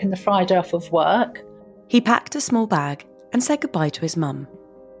had taken the Friday off of work. He packed a small bag and said goodbye to his mum.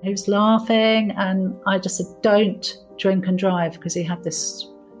 He was laughing, and I just said, don't drink and drive, because he had this,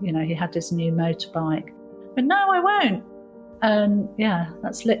 you know, he had this new motorbike. But no, I won't. And yeah,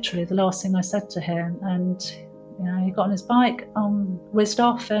 that's literally the last thing I said to him. And, you know, he got on his bike, whizzed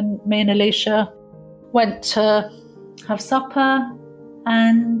off, and me and Alicia went to have supper.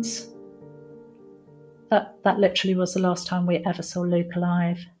 And that literally was the last time we ever saw Luke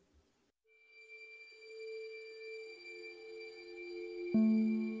alive.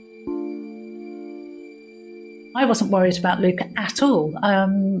 I wasn't worried about Luke at all.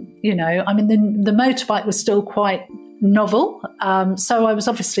 You know, I mean, the motorbike was still quite novel. So I was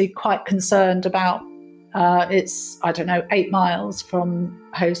obviously quite concerned about it's, 8 miles from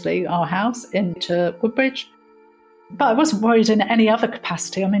Hoasley, our house, into Woodbridge. But I wasn't worried in any other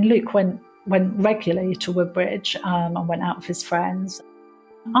capacity. I mean, Luke went regularly to Woodbridge and went out with his friends.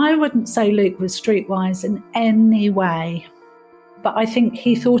 I wouldn't say Luke was streetwise in any way, but I think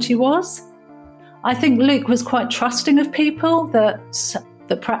he thought he was. I think Luke was quite trusting of people that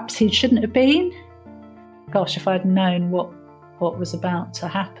perhaps he shouldn't have been. Gosh, if I'd known what was about to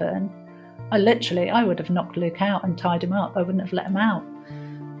happen, I would have knocked Luke out and tied him up. I wouldn't have let him out.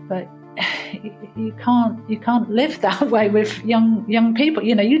 But you can't live that way with young people.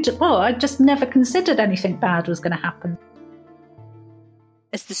 You know, I just never considered anything bad was going to happen.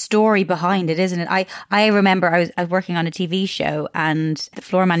 It's the story behind it, isn't it? I remember I was working on a TV show and the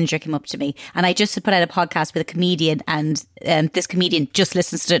floor manager came up to me and I just had put out a podcast with a comedian and this comedian just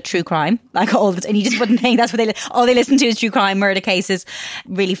listens to true crime, like all the time. And you just wouldn't think that's what all they listen to is true crime, murder cases.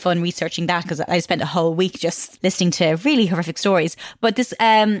 Really fun researching that because I spent a whole week just listening to really horrific stories. But this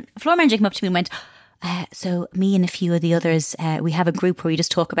floor manager came up to me and went, so me and a few of the others, we have a group where we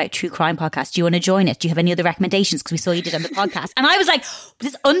just talk about true crime podcasts. Do you want to join it? Do you have any other recommendations? Because we saw you did on the podcast. And I was like,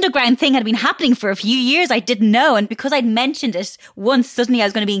 this underground thing had been happening for a few years. I didn't know. And because I'd mentioned it once, suddenly I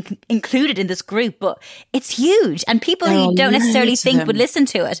was going to be included in this group. But it's huge. And people who you don't necessarily think would listen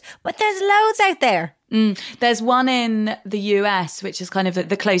to it. But there's loads out there. There's one in the US, which is kind of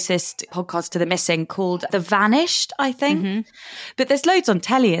the closest podcast to The Missing, called The Vanished, I think. Mm-hmm. But there's loads on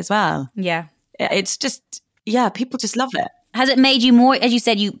telly as well. Yeah. It's just, people just love it. Has it made you more, as you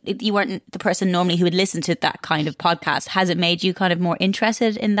said, you weren't the person normally who would listen to that kind of podcast. Has it made you kind of more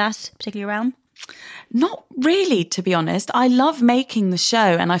interested in that particular realm? Not really, to be honest. I love making the show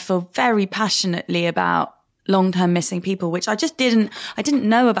and I feel very passionately about long-term missing people, which I didn't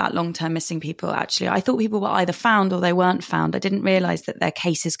know about long-term missing people, actually. I thought people were either found or they weren't found. I didn't realise that their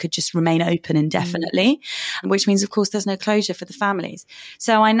cases could just remain open indefinitely, which means, of course, there's no closure for the families.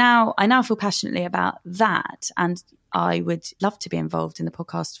 So I now feel passionately about that, and I would love to be involved in the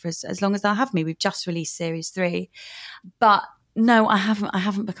podcast for as long as they'll have me. We've just released series 3, but no, I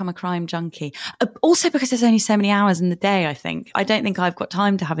haven't become a crime junkie. Also because there's only so many hours in the day, I think. I don't think I've got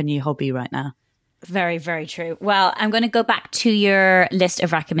time to have a new hobby right now. Very, very true. Well, I'm going to go back to your list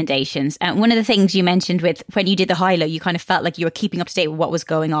of recommendations. One of the things you mentioned with when you did the high-low, you kind of felt like you were keeping up to date with what was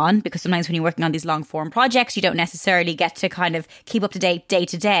going on, because sometimes when you're working on these long-form projects, you don't necessarily get to kind of keep up to date day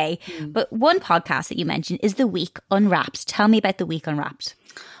to day. But one podcast that you mentioned is The Week Unwrapped. Tell me about The Week Unwrapped.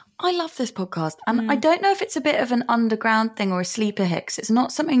 I love this podcast, and I don't know if it's a bit of an underground thing or a sleeper hit, 'cause it's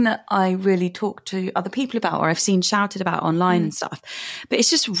not something that I really talk to other people about or I've seen shouted about online and stuff, but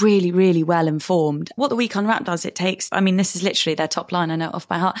it's just really, really well informed. What The Week Unwrapped does, this is literally their top line, I know it off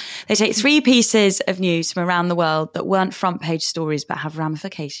by heart. They take 3 pieces of news from around the world that weren't front page stories but have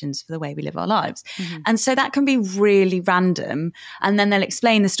ramifications for the way we live our lives. And so that can be really random, and then they'll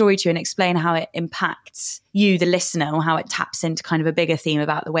explain the story to you and explain how it impacts you, the listener, or how it taps into kind of a bigger theme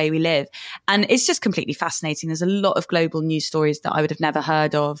about the way we live. And it's just completely fascinating. There's a lot of global news stories that I would have never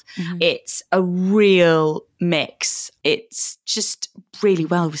heard of. It's a real mix. It's just really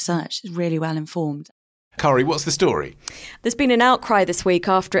well researched, really well informed. Kari, what's the story? There's been an outcry this week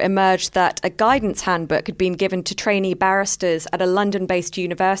after it emerged that a guidance handbook had been given to trainee barristers at a London-based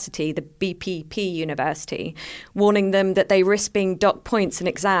university, the BPP University, warning them that they risk being docked points in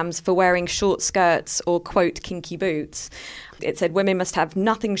exams for wearing short skirts or, quote, kinky boots. It said women must have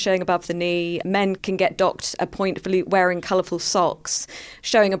nothing showing above the knee. Men can get docked a point for wearing colourful socks.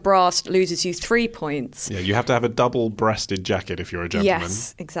 Showing a bra loses you 3 points. Yeah, you have to have a double-breasted jacket if you're a gentleman.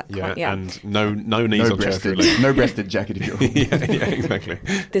 Yes, exactly. Yeah. And no knees on chest. No-breasted jacket if you're yeah, exactly.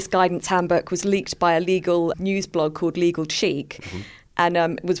 This guidance handbook was leaked by a legal news blog called Legal Cheek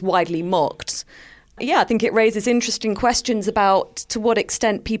and was widely mocked. Yeah, I think it raises interesting questions about to what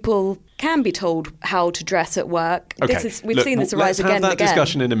extent people can be told how to dress at work. Okay. We've seen this arise again and again. Let's have that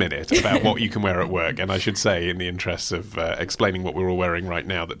discussion in a minute about what you can wear at work. And I should say, in the interests of explaining what we're all wearing right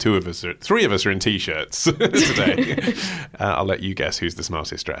now, that 3 of us are in T-shirts today. I'll let you guess who's the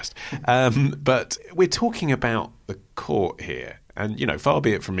smartest dressed. But we're talking about the court here. And, far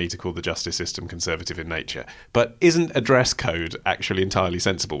be it from me to call the justice system conservative in nature, but isn't a dress code actually entirely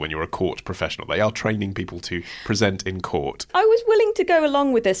sensible when you're a court professional? They are training people to present in court. I was willing to go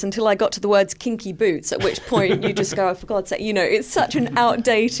along with this until I got to the words kinky boots, at which point you just go, oh, for God's sake, it's such an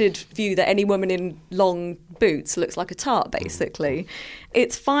outdated view that any woman in long boots looks like a tart, basically.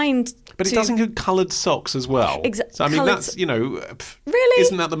 It's fine. But it does include coloured socks as well. Exactly. So, that's, really?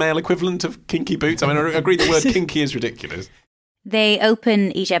 Isn't that the male equivalent of kinky boots? I agree the word kinky is ridiculous. They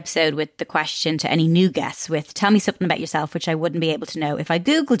open each episode with the question to any new guests with, tell me something about yourself, which I wouldn't be able to know if I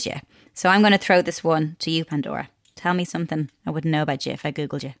Googled you. So I'm going to throw this one to you, Pandora. Tell me something I wouldn't know about you if I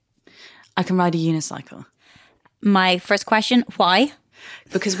Googled you. I can ride a unicycle. My first question, why?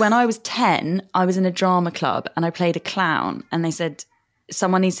 Because when I was 10, I was in a drama club and I played a clown, and they said,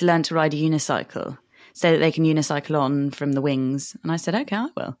 someone needs to learn to ride a unicycle so that they can unicycle on from the wings. And I said, okay, I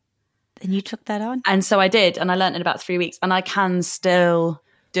will. And you took that on? And so I did, and I learned in about 3 weeks, and I can still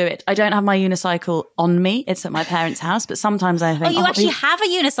do it. I don't have my unicycle on me. It's at my parents' house, but sometimes I think... Oh, you actually have a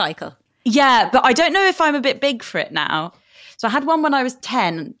unicycle? Yeah, but I don't know if I'm a bit big for it now. So I had one when I was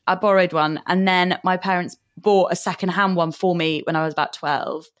 10. I borrowed one, and then my parents bought a secondhand one for me when I was about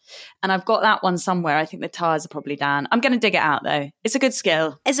 12. And I've got that one somewhere. I think the tires are probably down. I'm going to dig it out though. It's a good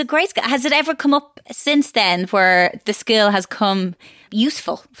skill. It's a great skill. Has it ever come up since then where the skill has come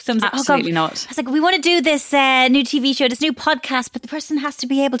useful? Someone's Absolutely not. I was like, we want to do this new TV show, this new podcast, but the person has to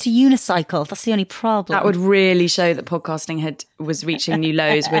be able to unicycle. That's the only problem. That would really show that podcasting was reaching new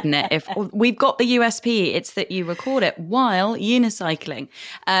lows, wouldn't it? If we've got the USP, it's that you record it while unicycling.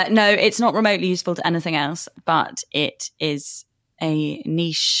 No, it's not remotely useful to anything else, but it is a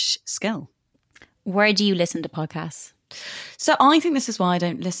niche skill. Where do you listen to podcasts? So I think this is why I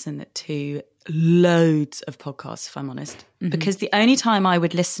don't listen to loads of podcasts, if I'm honest, because the only time I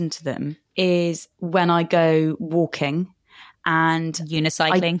would listen to them is when I go walking and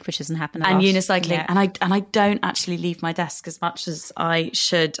unicycling, which doesn't happen a lot. And unicycling. Yeah. And I don't actually leave my desk as much as I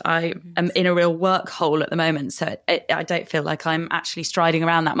should. I am in a real work hole at the moment, so I don't feel like I'm actually striding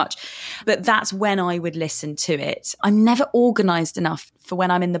around that much. But that's when I would listen to it. I'm never organised enough for when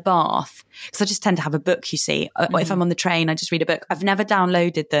I'm in the bath, because I just tend to have a book, you see. If I'm on the train, I just read a book. I've never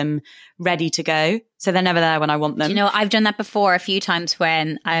downloaded them ready to go, so they're never there when I want them. Do you know, I've done that before a few times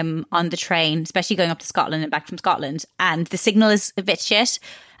when I'm on the train, especially going up to Scotland and back from Scotland, and the signal is a bit shit.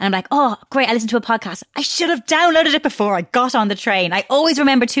 And I'm like, oh, great, I listened to a podcast. I should have downloaded it before I got on the train. I always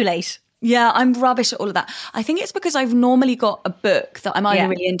remember too late. Yeah, I'm rubbish at all of that. I think it's because I've normally got a book that I'm either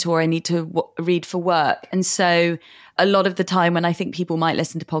really into or I need to read for work. And so a lot of the time when I think people might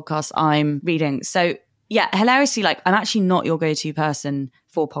listen to podcasts, I'm reading. So yeah, hilariously, like, I'm actually not your go-to person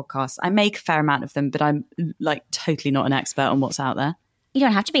for podcasts. I make a fair amount of them, but I'm like totally not an expert on what's out there. You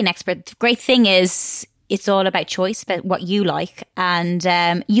don't have to be an expert. The great thing is it's all about choice, about what you like. And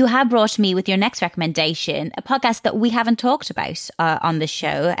you have brought me with your next recommendation, a podcast that we haven't talked about on the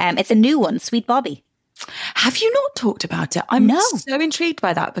show. It's a new one, Sweet Bobby. Have you not talked about it? I'm so intrigued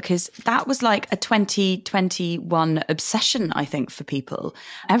by that, because that was like a 2021 obsession, I think, for people.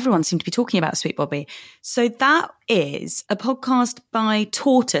 Everyone seemed to be talking about Sweet Bobby. So that is a podcast by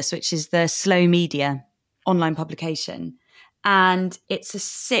Tortoise, which is the Slow Media online publication. And it's a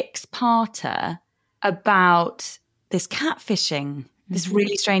 6-parter about this catfishing, this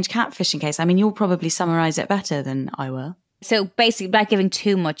really strange catfishing case. I mean, you'll probably summarise it better than I will. So basically, without giving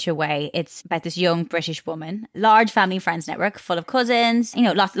too much away, it's about this young British woman, large family and friends network, full of cousins, you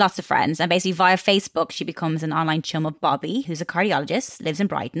know, lots of friends. And basically via Facebook, she becomes an online chum of Bobby, who's a cardiologist, lives in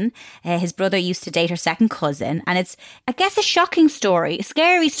Brighton. His brother used to date her second cousin. And it's, I guess, a shocking story, a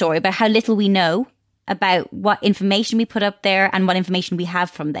scary story about how little we know about what information we put up there and what information we have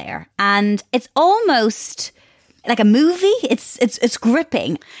from there. And it's almost like a movie. It's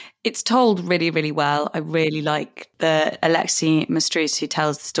gripping. It's told really, really well. I really like the Alexi Mastrous who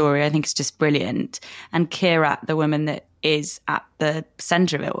tells the story. I think it's just brilliant. And Kira, the woman that is at the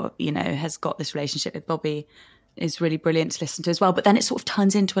centre of it, or, you know, has got this relationship with Bobby, is really brilliant to listen to as well. But then it sort of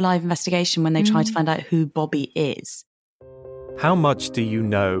turns into a live investigation when they try to find out who Bobby is. How much do you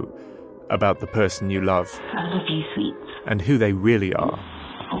know about the person you love? I love you, sweets. And who they really are?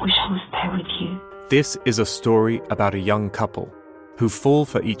 I wish I was there with you. This is a story about a young couple who fall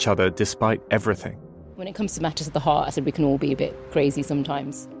for each other despite everything. When it comes to matters of the heart, I said we can all be a bit crazy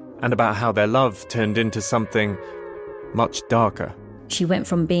sometimes. And about how their love turned into something much darker. She went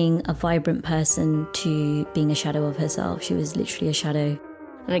from being a vibrant person to being a shadow of herself. She was literally a shadow.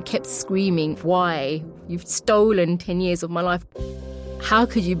 And I kept screaming, why? You've stolen 10 years of my life. How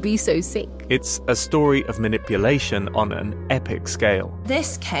could you be so sick? It's a story of manipulation on an epic scale.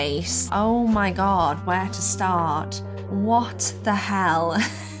 This case, oh my God, where to start? What the hell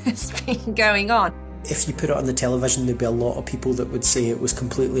has been going on? If you put it on the television, there'd be a lot of people that would say it was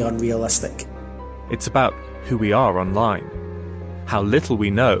completely unrealistic. It's about who we are online, how little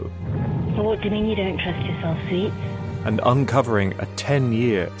we know. So what do you mean you don't trust yourself, sweet? And uncovering a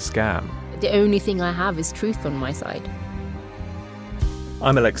 10-year scam. The only thing I have is truth on my side.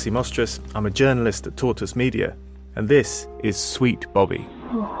 I'm Alexi Mastrous. I'm a journalist at Tortoise Media, and this is Sweet Bobby.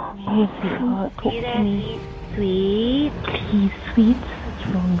 Oh, yes, sweetheart, talk to me. Sweet, please, sweet. What's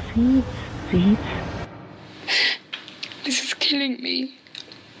wrong, sweet? Sweet. This is killing me.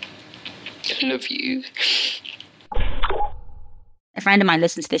 I love you. A friend of mine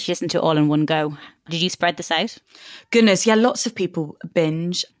listened to this. She listened to it all in one go. Did you spread this out? Goodness, yeah, lots of people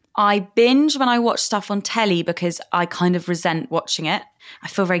binge. I binge when I watch stuff on telly because I kind of resent watching it. I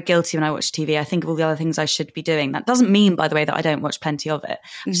feel very guilty when I watch TV. I think of all the other things I should be doing. That doesn't mean, by the way, that I don't watch plenty of it.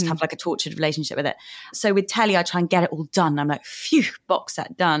 I just have like a tortured relationship with it. So with telly, I try and get it all done. I'm like, phew, box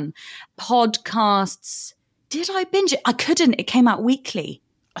set done. Podcasts. Did I binge it? I couldn't. It came out weekly.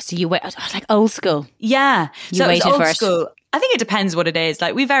 So you wait, like old school. Yeah. You waited it was for old it. school. I think it depends what it is.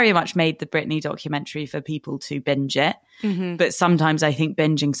 Like, we very much made the Britney documentary for people to binge it. Mm-hmm. But sometimes I think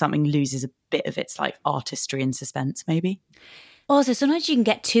binging something loses a bit of its like artistry and suspense, maybe. Also, sometimes you can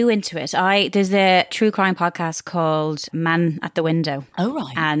get too into it. There's a true crime podcast called Man at the Window. Oh,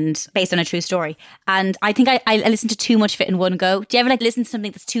 right. And based on a true story. And I think I listen to too much of it in one go. Do you ever like listen to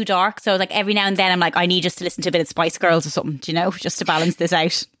something that's too dark? So like every now and then I'm like, I need just to listen to a bit of Spice Girls or something, do you know, just to balance this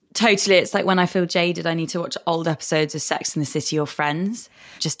out. Totally. It's like when I feel jaded, I need to watch old episodes of Sex and the City or Friends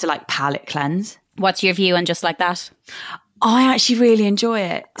just to like palate cleanse. What's your view on Just Like That? I actually really enjoy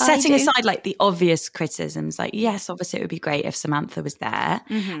it. Setting do. aside like the obvious criticisms, like yes, obviously it would be great if Samantha was there.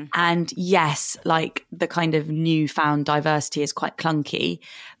 Mm-hmm. And yes, like the kind of newfound diversity is quite clunky.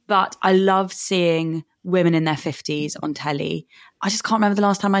 But I love seeing women in their 50s on telly. I just can't remember the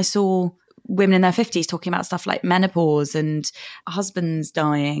last time I saw women in their 50s talking about stuff like menopause and husbands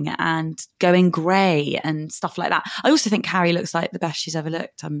dying and going grey and stuff like that. I also think Carrie looks like the best she's ever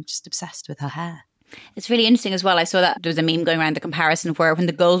looked. I'm just obsessed with her hair. It's really interesting as well. I saw that there was a meme going around the comparison where when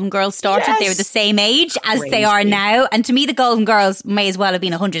the Golden Girls started, they were the same age as they are now. And to me, the Golden Girls may as well have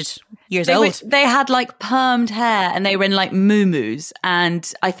been 100 years old. They had like permed hair and they were in like muumuus.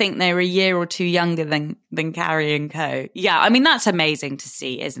 And I think they were a year or two younger than Carrie and co. Yeah, I mean, that's amazing to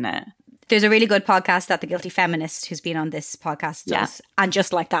see, isn't it? There's a really good podcast that The Guilty Feminist, who's been on this podcast, does. And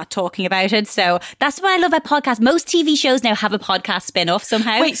Just Like That, talking about it. So that's what I love about podcasts. Most TV shows now have a podcast spin-off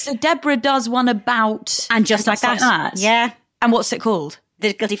somehow. Wait, so Deborah does one about... And Just Like That. Yeah. And what's it called?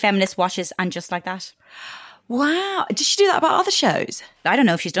 The Guilty Feminist watches And Just Like That. Wow. Did she do that about other shows? I don't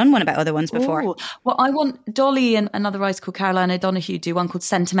know if she's done one about other ones before. Ooh. Well, I want Dolly and another writer called Caroline O'Donoghue do one called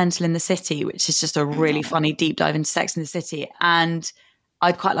Sentimental in the City, which is just a really funny deep dive into Sex in the City. And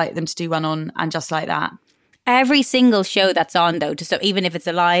I'd quite like them to do one on And Just Like That. Every single show that's on, though, so even if it's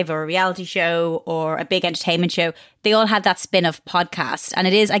a live or a reality show or a big entertainment show, they all have that spin-off podcast. And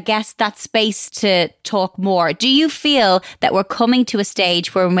it is, I guess, that space to talk more. Do you feel that we're coming to a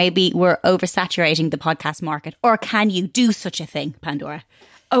stage where maybe we're oversaturating the podcast market? Or can you do such a thing, Pandora?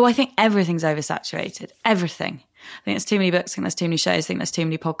 Oh, I think everything's oversaturated. Everything. I think there's too many books. I think there's too many shows. I think there's too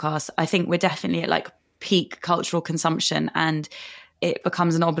many podcasts. I think we're definitely at like peak cultural consumption, and it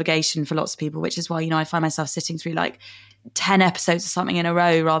becomes an obligation for lots of people, which is why, I find myself sitting through like 10 episodes of something in a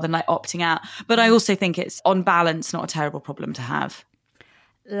row rather than like opting out. But I also think it's on balance not a terrible problem to have.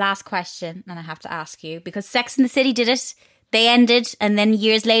 Last question, and I have to ask you, because Sex and the City did it. They ended, and then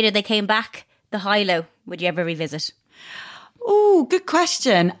years later they came back. The high-low, would you ever revisit? Oh, good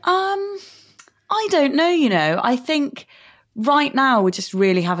question. I don't know, I think right now we're just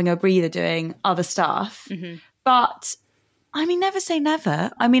really having a breather doing other stuff. Mm-hmm. But I mean, never say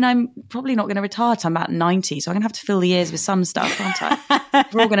never. I mean, I'm probably not going to retire till I'm about 90, so I'm going to have to fill the years with some stuff, aren't I?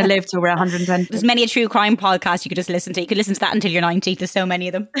 We're all going to live till we're 120. There's many a true crime podcast you could just listen to. You could listen to that until you're 90. There's so many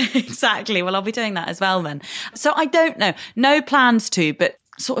of them. Exactly. Well, I'll be doing that as well then. So I don't know. No plans to, but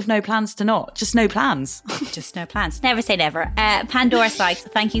sort of no plans to not. Just no plans. Just no plans. Never say never. Pandora Sykes,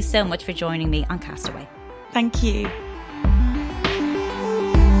 thank you so much for joining me on Castaway. Thank you.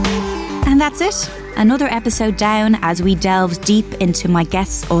 And that's it. Another episode down as we delve deep into my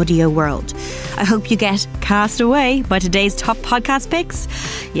guest's audio world. I hope you get cast away by today's top podcast picks.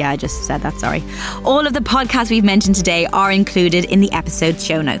 Yeah, I just said that, sorry. All of the podcasts we've mentioned today are included in the episode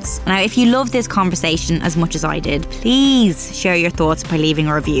show notes. Now, if you love this conversation as much as I did, please share your thoughts by leaving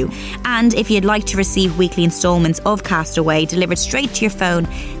a review. And if you'd like to receive weekly installments of Castaway delivered straight to your phone,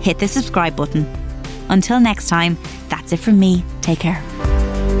 hit the subscribe button. Until next time, that's it from me. Take care.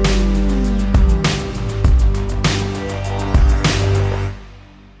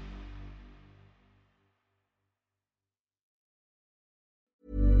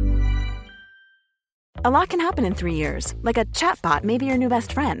 A lot can happen in 3 years, like a chatbot may be your new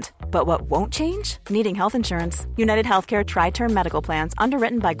best friend. But what won't change? Needing health insurance. United Healthcare Tri-Term Medical Plans,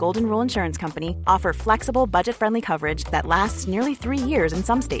 underwritten by Golden Rule Insurance Company, offer flexible, budget-friendly coverage that lasts nearly 3 years in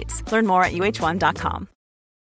some states. Learn more at uh1.com.